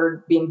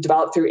being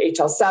developed through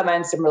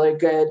HL7, some really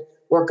good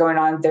work going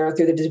on there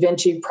through the Da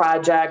Vinci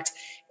Project.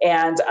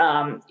 And,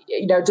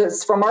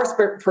 just from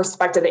our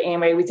perspective at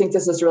AMA, we think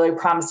this is really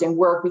promising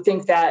work. We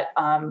think that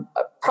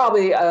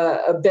probably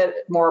a bit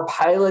more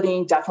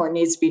piloting definitely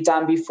needs to be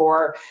done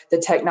before the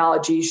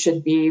technology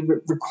should be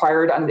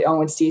required under the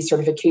ONC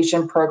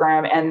certification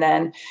program. And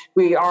then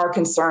we are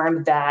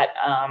concerned that,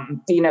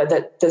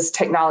 that this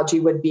technology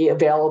would be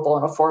available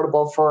and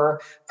affordable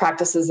for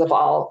practices of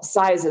all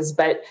sizes.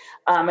 But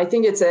I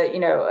think it's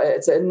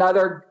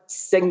another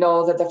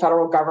signal that the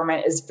federal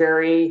government is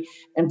very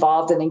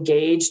involved and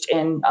engaged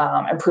in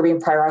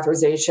improving prior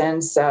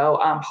authorization. So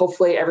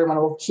hopefully everyone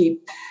will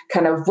keep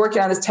kind of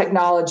working on this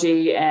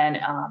technology and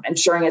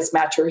ensuring its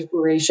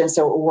maturation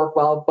so it will work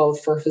well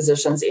both for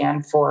physicians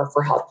and for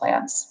health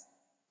plans.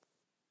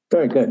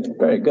 Very good.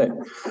 Very good.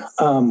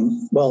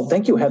 Well,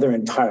 thank you, Heather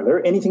and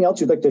Tyler. Anything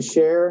else you'd like to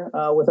share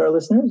with our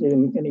listeners?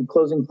 Any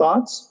closing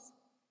thoughts?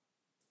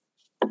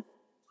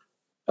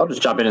 I'll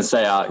just jump in and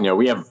say,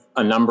 we have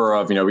a number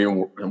of, we've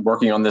been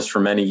working on this for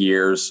many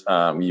years.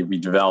 We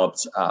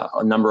developed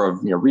a number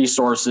of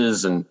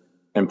resources and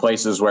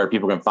places where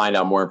people can find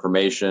out more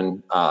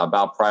information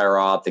about prior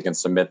auth. They can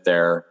submit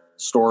their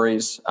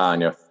stories.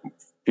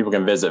 People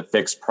can visit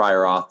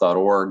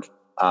fixpriorauth.org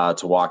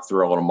to walk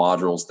through all the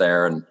modules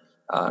there and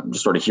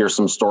just sort of hear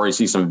some stories,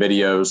 see some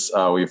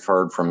videos we've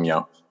heard from,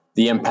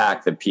 the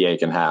impact that PA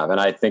can have. And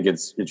I think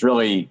it's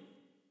really,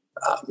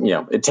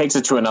 it takes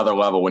it to another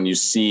level when you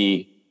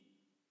see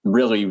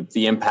really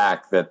the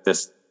impact that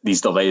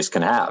these delays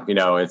can have.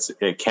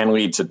 It can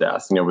lead to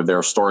death. There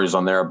are stories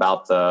on there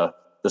about the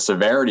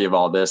severity of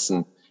all this.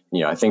 And,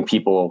 I think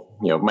people,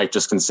 might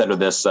just consider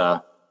this,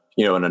 an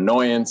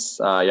annoyance.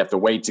 You have to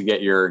wait to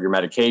get your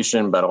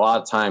medication. But a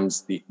lot of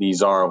times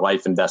these are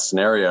life and death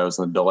scenarios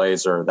and the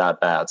delays are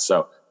that bad.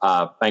 So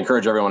I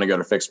encourage everyone to go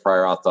to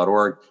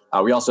fixpriorauth.org.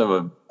 We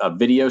also have a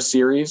video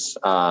series,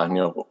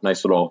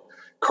 nice little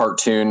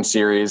cartoon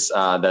series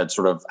that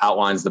sort of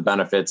outlines the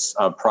benefits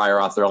of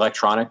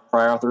electronic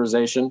prior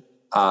authorization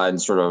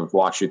and sort of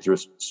walks you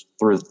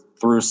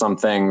through some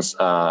things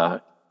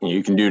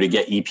you can do to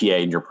get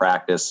EPA in your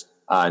practice.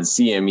 And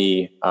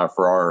CME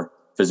for our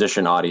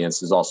physician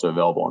audience is also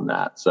available in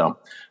that. So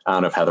I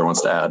don't know if Heather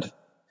wants to add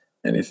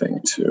anything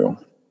to.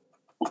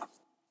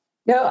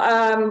 No,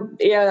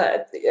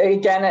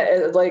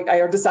 again, like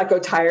I would just echo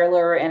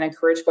Tyler and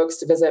encourage folks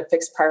to visit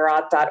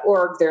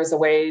fixpriorauth.org. There's a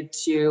way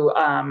to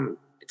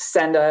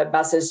send a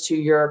message to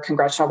your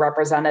congressional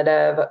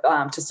representative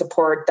to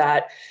support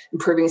that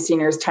improving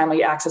seniors'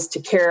 timely access to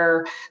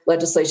care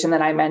legislation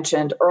that I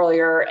mentioned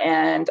earlier.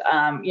 And,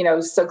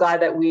 so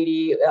glad that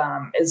WEDI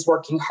is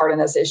working hard on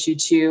this issue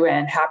too,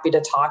 and happy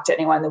to talk to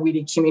anyone in the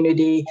WEDI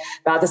community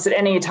about this at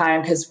any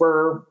time, because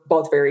we're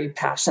both very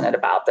passionate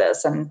about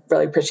this and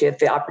really appreciate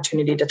the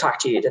opportunity to talk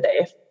to you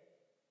today.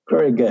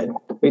 Very good.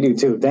 We do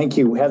too. Thank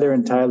you, Heather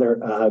and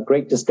Tyler.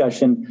 Great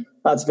discussion,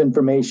 lots of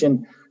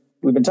information.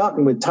 We've been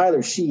talking with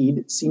Tyler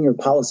Sheed, Senior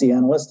Policy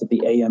Analyst at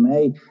the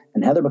AMA,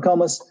 and Heather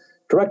McComas,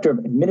 Director of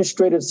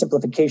Administrative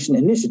Simplification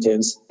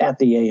Initiatives at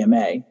the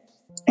AMA.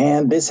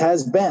 And this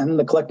has been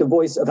the Collective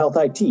Voice of Health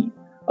IT,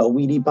 a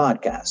WEDI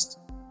podcast,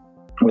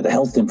 where the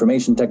health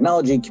information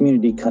technology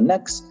community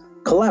connects,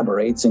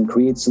 collaborates, and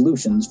creates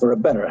solutions for a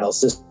better health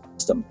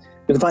system.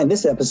 You can find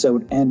this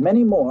episode and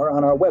many more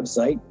on our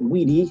website,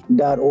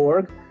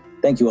 wedi.org.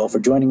 Thank you all for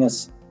joining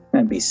us,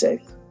 and be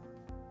safe.